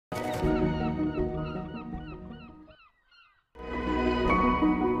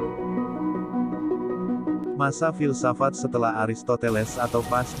Masa filsafat setelah Aristoteles atau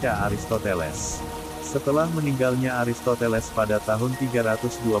Pasca-Aristoteles. Setelah meninggalnya Aristoteles pada tahun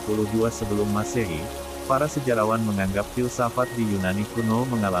 322 sebelum Masehi, para sejarawan menganggap filsafat di Yunani kuno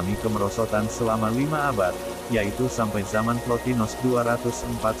mengalami kemerosotan selama 5 abad, yaitu sampai zaman Plotinus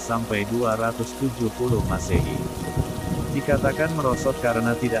 204–270 Masehi. Dikatakan merosot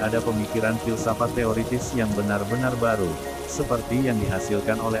karena tidak ada pemikiran filsafat teoritis yang benar-benar baru, seperti yang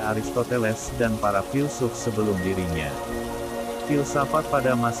dihasilkan oleh Aristoteles dan para filsuf sebelum dirinya. Filsafat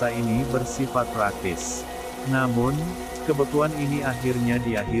pada masa ini bersifat praktis. Namun, kebekuan ini akhirnya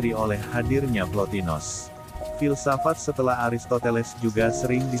diakhiri oleh hadirnya Plotinus. Filsafat setelah Aristoteles juga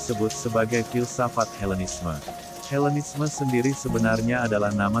sering disebut sebagai filsafat Helenisme. Helenisme sendiri sebenarnya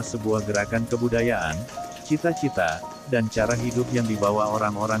adalah nama sebuah gerakan kebudayaan, cita-cita, dan cara hidup yang dibawa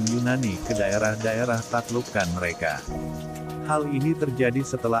orang-orang Yunani ke daerah-daerah taklukan mereka. Hal ini terjadi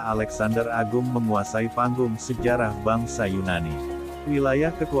setelah Alexander Agung menguasai panggung sejarah bangsa Yunani.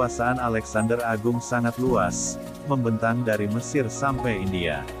 Wilayah kekuasaan Alexander Agung sangat luas, membentang dari Mesir sampai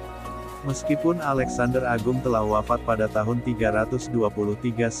India. Meskipun Alexander Agung telah wafat pada tahun 323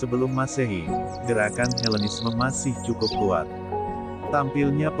 sebelum Masehi, gerakan Helenisme masih cukup kuat.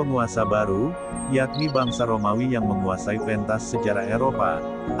 Tampilnya penguasa baru, yakni bangsa Romawi yang menguasai pentas sejarah Eropa,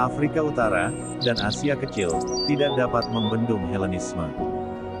 Afrika Utara, dan Asia Kecil, tidak dapat membendung Helenisme.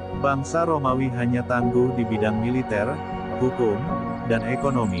 Bangsa Romawi hanya tangguh di bidang militer, hukum, dan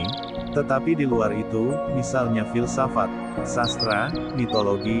ekonomi, tetapi di luar itu, misalnya filsafat, sastra,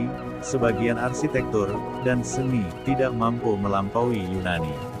 mitologi, sebagian arsitektur, dan seni, tidak mampu melampaui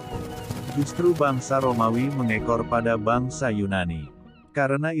Yunani. Justru bangsa Romawi mengekor pada bangsa Yunani.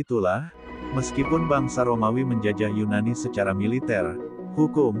 Karena itulah, meskipun bangsa Romawi menjajah Yunani secara militer,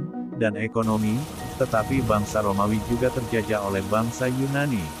 hukum, dan ekonomi, tetapi bangsa Romawi juga terjajah oleh bangsa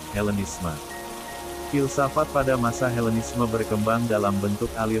Yunani, Helenisme. Filsafat pada masa Helenisme berkembang dalam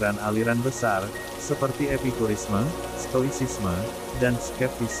bentuk aliran-aliran besar, seperti Epikurisme, Stoicisme, dan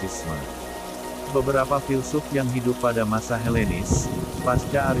Skeptisisme. Beberapa filsuf yang hidup pada masa Helenis,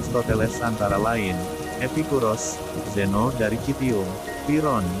 pasca Aristoteles antara lain, Epikuros, Zeno dari Citium,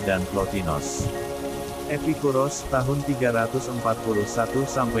 Piron dan Plotinus. Epikuros tahun 341–271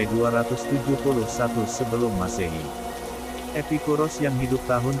 sebelum Masehi. Epikuros yang hidup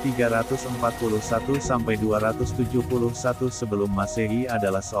tahun 341–271 sebelum Masehi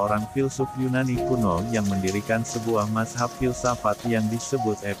adalah seorang filsuf Yunani kuno yang mendirikan sebuah mazhab filsafat yang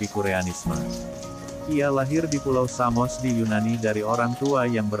disebut Epikureanisme. Ia lahir di Pulau Samos di Yunani dari orang tua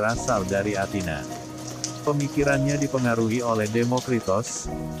yang berasal dari Athena. Pemikirannya dipengaruhi oleh Demokritos,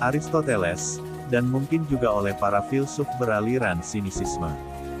 Aristoteles, dan mungkin juga oleh para filsuf beraliran sinisisme.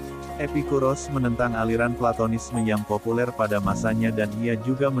 Epikuros menentang aliran Platonisme yang populer pada masanya dan ia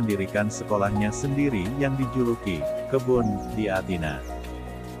juga mendirikan sekolahnya sendiri yang dijuluki kebun di Athena.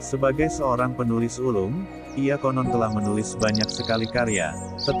 Sebagai seorang penulis ulung, ia konon telah menulis banyak sekali karya,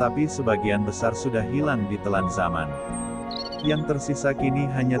 tetapi sebagian besar sudah hilang di telan zaman. Yang tersisa kini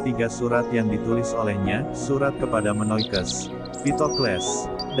hanya 3 surat yang ditulis olehnya, surat kepada Menoikes, Pitokles,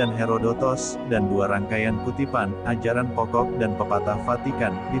 dan Herodotos, dan 2 rangkaian kutipan, ajaran pokok dan pepatah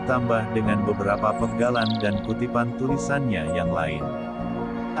Vatikan, ditambah dengan beberapa penggalan dan kutipan tulisannya yang lain.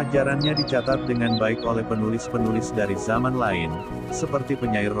 Ajarannya dicatat dengan baik oleh penulis-penulis dari zaman lain, seperti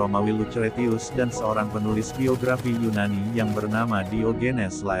penyair Romawi Lucretius dan seorang penulis biografi Yunani yang bernama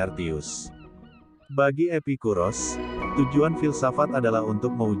Diogenes Laertius. Bagi Epikuros, tujuan filsafat adalah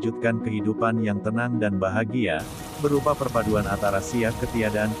untuk mewujudkan kehidupan yang tenang dan bahagia, berupa perpaduan antara siak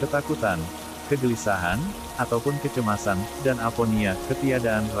ketiadaan ketakutan, kegelisahan, ataupun kecemasan, dan aponia,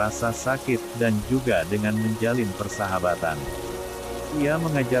 ketiadaan rasa sakit, dan juga dengan menjalin persahabatan. Ia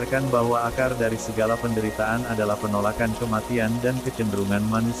mengajarkan bahwa akar dari segala penderitaan adalah penolakan kematian dan kecenderungan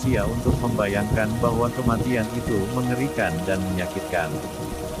manusia untuk membayangkan bahwa kematian itu mengerikan dan menyakitkan.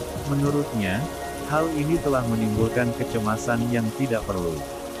 Menurutnya, hal ini telah menimbulkan kecemasan yang tidak perlu.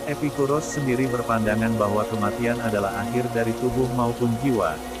 Epikuros sendiri berpandangan bahwa kematian adalah akhir dari tubuh maupun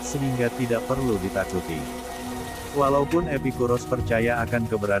jiwa, sehingga tidak perlu ditakuti. Walaupun Epikuros percaya akan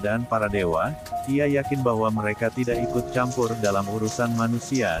keberadaan para dewa, ia yakin bahwa mereka tidak ikut campur dalam urusan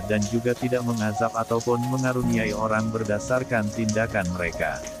manusia dan juga tidak mengazab ataupun mengaruniai orang berdasarkan tindakan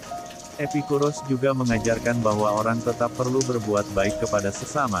mereka. Epikuros juga mengajarkan bahwa orang tetap perlu berbuat baik kepada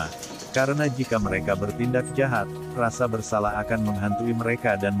sesama, karena jika mereka bertindak jahat, rasa bersalah akan menghantui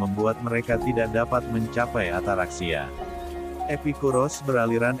mereka dan membuat mereka tidak dapat mencapai ataraksia. Epikuros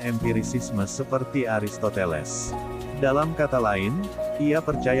beraliran empirisisme seperti Aristoteles. Dalam kata lain, ia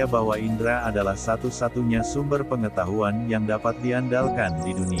percaya bahwa indera adalah satu-satunya sumber pengetahuan yang dapat diandalkan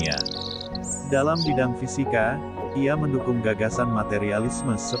di dunia. Dalam bidang fisika, ia mendukung gagasan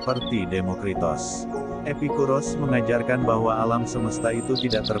materialisme seperti Demokritos. Epikuros mengajarkan bahwa alam semesta itu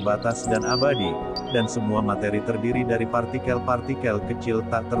tidak terbatas dan abadi, dan semua materi terdiri dari partikel-partikel kecil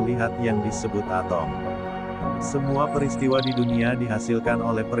tak terlihat yang disebut atom. Semua peristiwa di dunia dihasilkan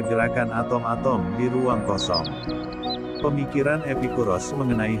oleh pergerakan atom-atom di ruang kosong. Pemikiran Epikuros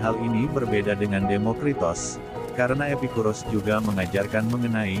mengenai hal ini berbeda dengan Demokritos, karena Epikuros juga mengajarkan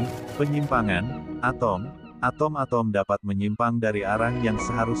mengenai penyimpangan atom. Atom-atom dapat menyimpang dari arah yang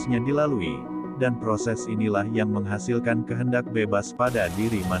seharusnya dilalui, dan proses inilah yang menghasilkan kehendak bebas pada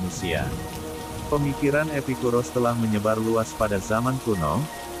diri manusia. Pemikiran Epikuros telah menyebar luas pada zaman kuno,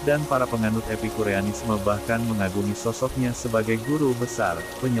 dan para penganut Epikureanisme bahkan mengagumi sosoknya sebagai guru besar,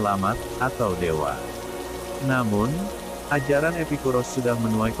 penyelamat, atau dewa. Namun, ajaran Epikuros sudah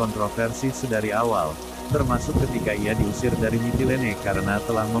menuai kontroversi sedari awal, termasuk ketika ia diusir dari Mitilene karena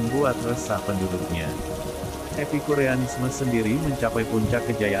telah membuat resah penduduknya. Epikureanisme sendiri mencapai puncak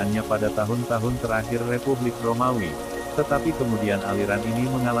kejayaannya pada tahun-tahun terakhir Republik Romawi, tetapi kemudian aliran ini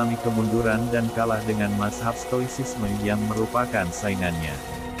mengalami kemunduran dan kalah dengan mazhab Stoicisme yang merupakan saingannya.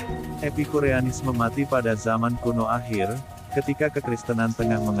 Epikureanisme mati pada zaman kuno akhir, ketika kekristenan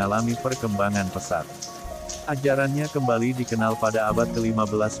tengah mengalami perkembangan pesat. Ajarannya kembali dikenal pada abad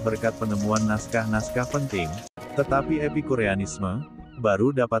ke-15 berkat penemuan naskah-naskah penting, tetapi Epikureanisme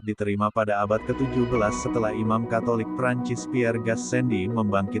baru dapat diterima pada abad ke-17 setelah Imam Katolik Prancis Pierre Gassendi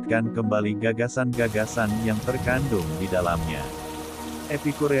membangkitkan kembali gagasan-gagasan yang terkandung di dalamnya.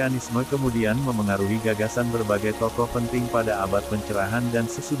 Epikureanisme kemudian memengaruhi gagasan berbagai tokoh penting pada abad pencerahan dan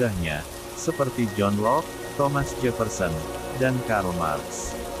sesudahnya, seperti John Locke, Thomas Jefferson, dan Karl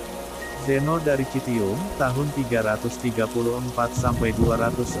Marx. Zeno dari Citium, tahun 334–262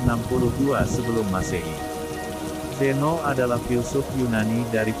 sebelum Masehi. Zeno adalah filsuf Yunani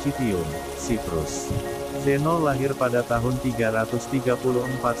dari Citium, Siprus. Zeno lahir pada tahun 334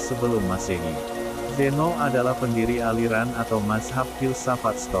 sebelum Masehi. Zeno adalah pendiri aliran atau mazhab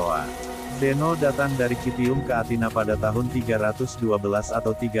filsafat Stoa. Zeno datang dari Citium ke Athena pada tahun 312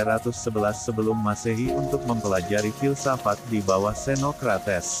 atau 311 sebelum Masehi untuk mempelajari filsafat di bawah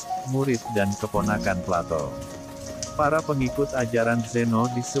Xenocrates, murid dan keponakan Plato. Para pengikut ajaran Zeno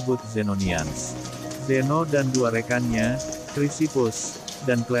disebut Zenonians. Zeno dan dua rekannya, Chrysippus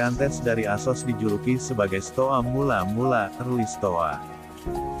dan Cleanthes dari Assos dijuluki sebagai Stoa mula-mula, early Stoa.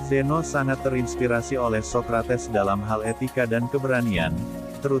 Zeno sangat terinspirasi oleh Socrates dalam hal etika dan keberanian,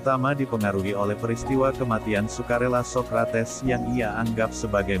 terutama dipengaruhi oleh peristiwa kematian sukarela Socrates yang ia anggap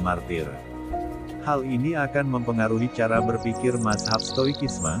sebagai martir. Hal ini akan mempengaruhi cara berpikir mazhab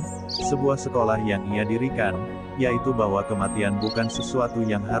Stoikisme, sebuah sekolah yang ia dirikan, yaitu bahwa kematian bukan sesuatu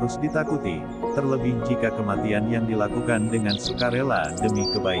yang harus ditakuti, terlebih jika kematian yang dilakukan dengan sukarela demi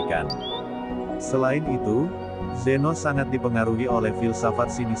kebaikan. Selain itu, Zeno sangat dipengaruhi oleh filsafat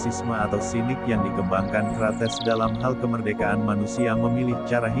sinisisme atau sinik yang dikembangkan Krates dalam hal kemerdekaan manusia memilih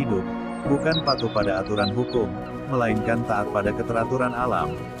cara hidup, bukan patuh pada aturan hukum, melainkan taat pada keteraturan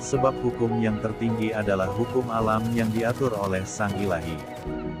alam, sebab hukum yang tertinggi adalah hukum alam yang diatur oleh Sang Ilahi.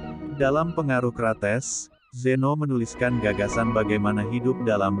 Dalam pengaruh Krates, Zeno menuliskan gagasan bagaimana hidup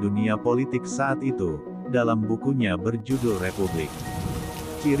dalam dunia politik saat itu, dalam bukunya berjudul Republik.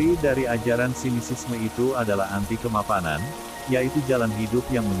 Ciri dari ajaran sinisisme itu adalah anti kemapanan, yaitu jalan hidup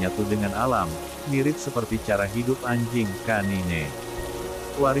yang menyatu dengan alam, mirip seperti cara hidup anjing, canine.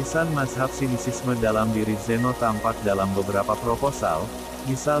 Warisan mazhab sinisisme dalam diri Zeno tampak dalam beberapa proposal,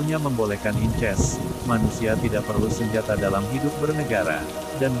 misalnya membolehkan incest, manusia tidak perlu senjata dalam hidup bernegara,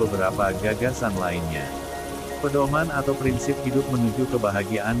 dan beberapa gagasan lainnya. Pedoman atau prinsip hidup menuju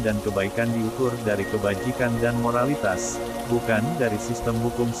kebahagiaan dan kebaikan diukur dari kebajikan dan moralitas, bukan dari sistem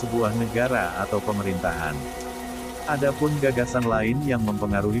hukum sebuah negara atau pemerintahan. Adapun gagasan lain yang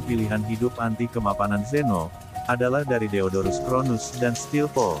mempengaruhi pilihan hidup anti kemapanan Zeno, adalah dari Diodorus Cronus dan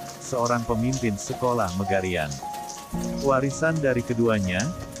Stilpo, seorang pemimpin sekolah Megarian. Warisan dari keduanya,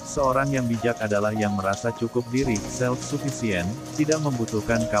 seorang yang bijak adalah yang merasa cukup diri, self-sufficient, tidak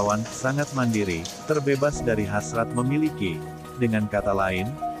membutuhkan kawan, sangat mandiri, terbebas dari hasrat memiliki. Dengan kata lain,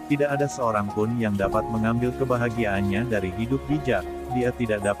 tidak ada seorang pun yang dapat mengambil kebahagiaannya dari hidup bijak, dia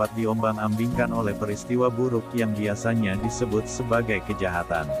tidak dapat diombang-ambingkan oleh peristiwa buruk yang biasanya disebut sebagai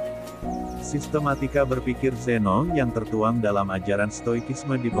kejahatan. Sistematika berpikir Zeno yang tertuang dalam ajaran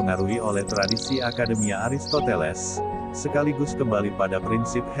Stoikisme dipengaruhi oleh tradisi Akademia Aristoteles, sekaligus kembali pada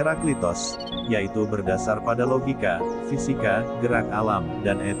prinsip Heraklitos, yaitu berdasar pada logika, fisika, gerak alam,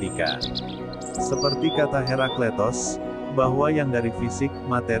 dan etika. Seperti kata Herakleitos, bahwa yang dari fisik,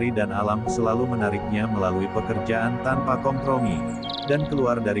 materi dan alam selalu menariknya melalui pekerjaan tanpa kompromi, dan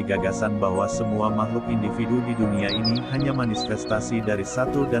keluar dari gagasan bahwa semua makhluk individu di dunia ini hanya manifestasi dari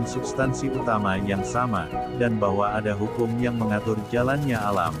satu dan substansi utama yang sama, dan bahwa ada hukum yang mengatur jalannya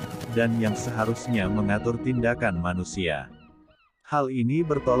alam, dan yang seharusnya mengatur tindakan manusia. Hal ini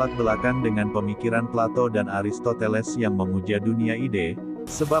bertolak belakang dengan pemikiran Plato dan Aristoteles yang memuja dunia ide,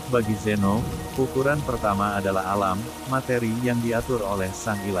 sebab bagi Zeno, ukuran pertama adalah alam, materi yang diatur oleh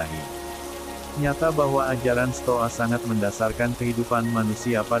Sang Ilahi. Nyata bahwa ajaran Stoa sangat mendasarkan kehidupan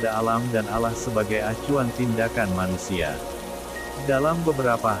manusia pada alam dan Allah sebagai acuan tindakan manusia. Dalam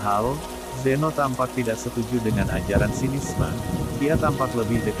beberapa hal, Zeno tampak tidak setuju dengan ajaran sinisme. Ia tampak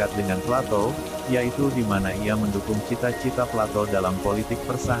lebih dekat dengan Plato, yaitu di mana ia mendukung cita-cita Plato dalam politik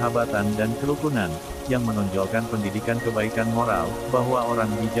persahabatan dan kerukunan, yang menonjolkan pendidikan kebaikan moral, bahwa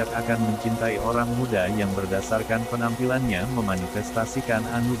orang bijak akan mencintai orang muda yang berdasarkan penampilannya memanifestasikan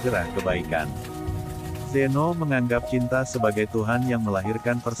anugerah kebaikan. Zeno menganggap cinta sebagai Tuhan yang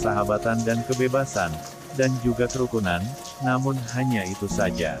melahirkan persahabatan dan kebebasan, dan juga kerukunan, namun hanya itu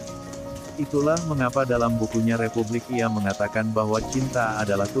saja. Itulah mengapa dalam bukunya Republik ia mengatakan bahwa cinta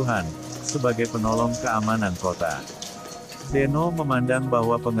adalah Tuhan, sebagai penolong keamanan kota. Zeno memandang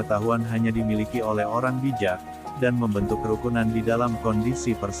bahwa pengetahuan hanya dimiliki oleh orang bijak, dan membentuk kerukunan di dalam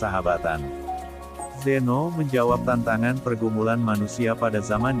kondisi persahabatan. Zeno menjawab tantangan pergumulan manusia pada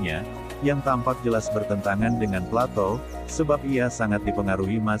zamannya, yang tampak jelas bertentangan dengan Plato, sebab ia sangat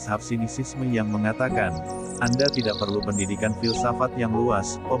dipengaruhi mazhab sinisisme yang mengatakan, Anda tidak perlu pendidikan filsafat yang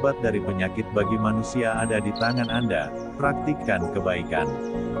luas, obat dari penyakit bagi manusia ada di tangan Anda, praktikkan kebaikan.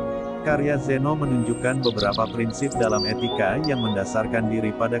 Karya Zeno menunjukkan beberapa prinsip dalam etika yang mendasarkan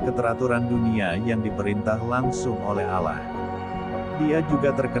diri pada keteraturan dunia yang diperintah langsung oleh Allah. Dia juga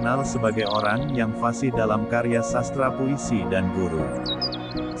terkenal sebagai orang yang fasih dalam karya sastra puisi dan guru.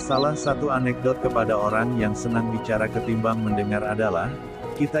 Salah satu anekdot kepada orang yang senang bicara ketimbang mendengar adalah,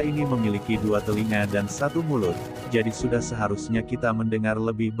 kita ini memiliki dua telinga dan satu mulut, jadi sudah seharusnya kita mendengar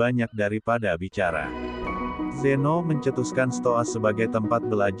lebih banyak daripada bicara. Zeno mencetuskan Stoa sebagai tempat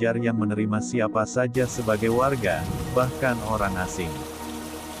belajar yang menerima siapa saja sebagai warga, bahkan orang asing.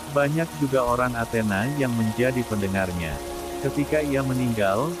 Banyak juga orang Athena yang menjadi pendengarnya. Ketika ia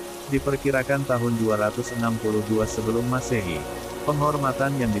meninggal, diperkirakan tahun 262 sebelum Masehi,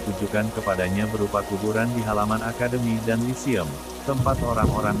 penghormatan yang ditujukan kepadanya berupa kuburan di halaman akademi dan Lyceum, tempat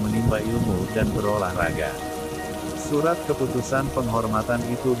orang-orang menimba ilmu dan berolahraga. Surat keputusan penghormatan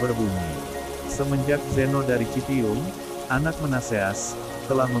itu berbunyi, semenjak Zeno dari Citium, anak Menaseas,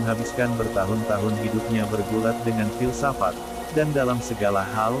 telah menghabiskan bertahun-tahun hidupnya bergulat dengan filsafat, dan dalam segala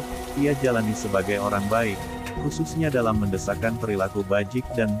hal, ia jalani sebagai orang baik, khususnya dalam mendesakkan perilaku bajik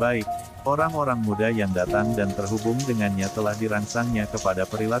dan baik. Orang-orang muda yang datang dan terhubung dengannya telah dirangsangnya kepada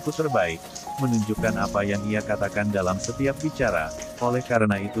perilaku terbaik, menunjukkan apa yang ia katakan dalam setiap bicara. Oleh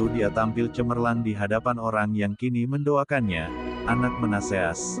karena itu dia tampil cemerlang di hadapan orang yang kini mendoakannya, anak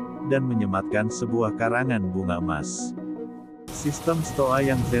Menaseas, dan menyematkan sebuah karangan bunga emas. Sistem Stoa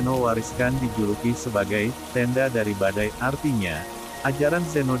yang Zeno wariskan dijuluki sebagai tenda dari badai, artinya, ajaran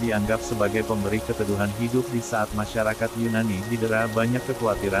Zeno dianggap sebagai pemberi keteduhan hidup di saat masyarakat Yunani didera banyak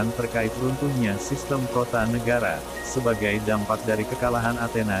kekhawatiran terkait runtuhnya sistem kota negara, sebagai dampak dari kekalahan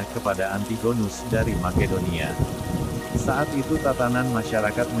Athena kepada Antigonus dari Makedonia. Saat itu tatanan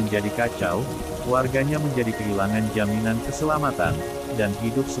masyarakat menjadi kacau, warganya menjadi kehilangan jaminan keselamatan, dan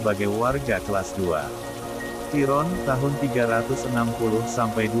hidup sebagai warga kelas 2. Tiron, tahun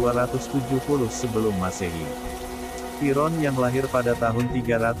 360–270 sebelum Masehi. Tiron yang lahir pada tahun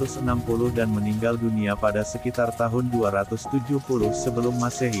 360 dan meninggal dunia pada sekitar tahun 270 sebelum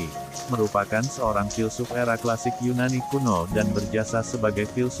Masehi, merupakan seorang filsuf era klasik Yunani kuno dan berjasa sebagai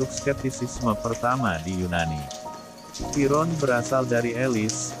filsuf skeptisisme pertama di Yunani. Tiron berasal dari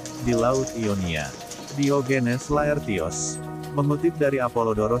Elis, di Laut Ionia. Diogenes Laertios, mengutip dari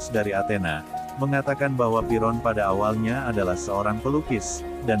Apollodoros dari Athena, mengatakan bahwa Piron pada awalnya adalah seorang pelukis,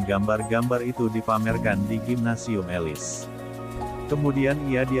 dan gambar-gambar itu dipamerkan di Gymnasium Elis. Kemudian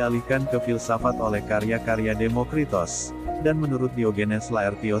ia dialihkan ke filsafat oleh karya-karya Demokritos, dan menurut Diogenes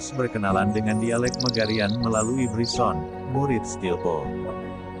Laertios berkenalan dengan dialek Megarian melalui Bryson, murid Stilpo.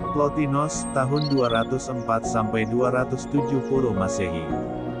 Plotinos, tahun 204–270 Masehi.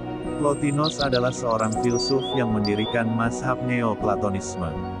 Plotinos adalah seorang filsuf yang mendirikan mazhab Neoplatonisme.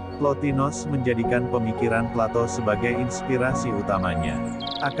 Plotinos menjadikan pemikiran Plato sebagai inspirasi utamanya.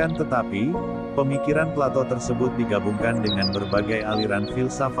 Akan tetapi, pemikiran Plato tersebut digabungkan dengan berbagai aliran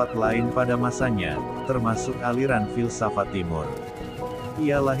filsafat lain pada masanya, termasuk aliran filsafat timur.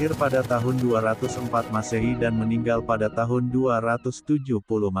 Ia lahir pada tahun 204 Masehi dan meninggal pada tahun 270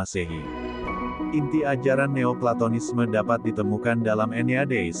 Masehi. Inti ajaran Neoplatonisme dapat ditemukan dalam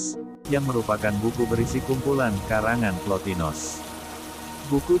Enneades, yang merupakan buku berisi kumpulan karangan Plotinos.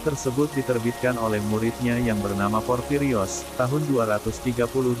 Buku tersebut diterbitkan oleh muridnya yang bernama Porfirios, tahun 232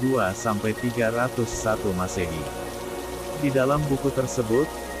 sampai 301 Masehi. Di dalam buku tersebut,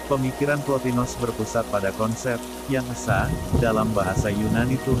 pemikiran Plotinos berpusat pada konsep yang esa, dalam bahasa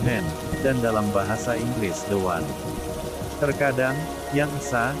Yunani Tuhan, dan dalam bahasa Inggris the one. Terkadang, yang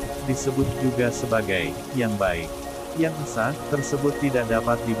esa disebut juga sebagai yang baik. Yang esa tersebut tidak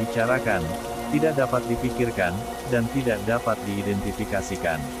dapat dibicarakan, tidak dapat dipikirkan, dan tidak dapat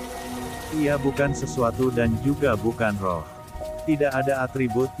diidentifikasikan. Ia bukan sesuatu dan juga bukan roh. Tidak ada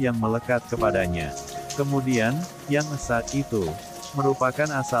atribut yang melekat kepadanya. Kemudian, yang esa itu merupakan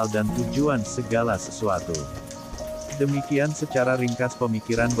asal dan tujuan segala sesuatu. Demikian secara ringkas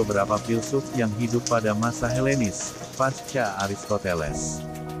pemikiran beberapa filsuf yang hidup pada masa Helenis, pasca Aristoteles.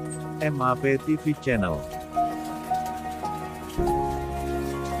 MAP TV Channel.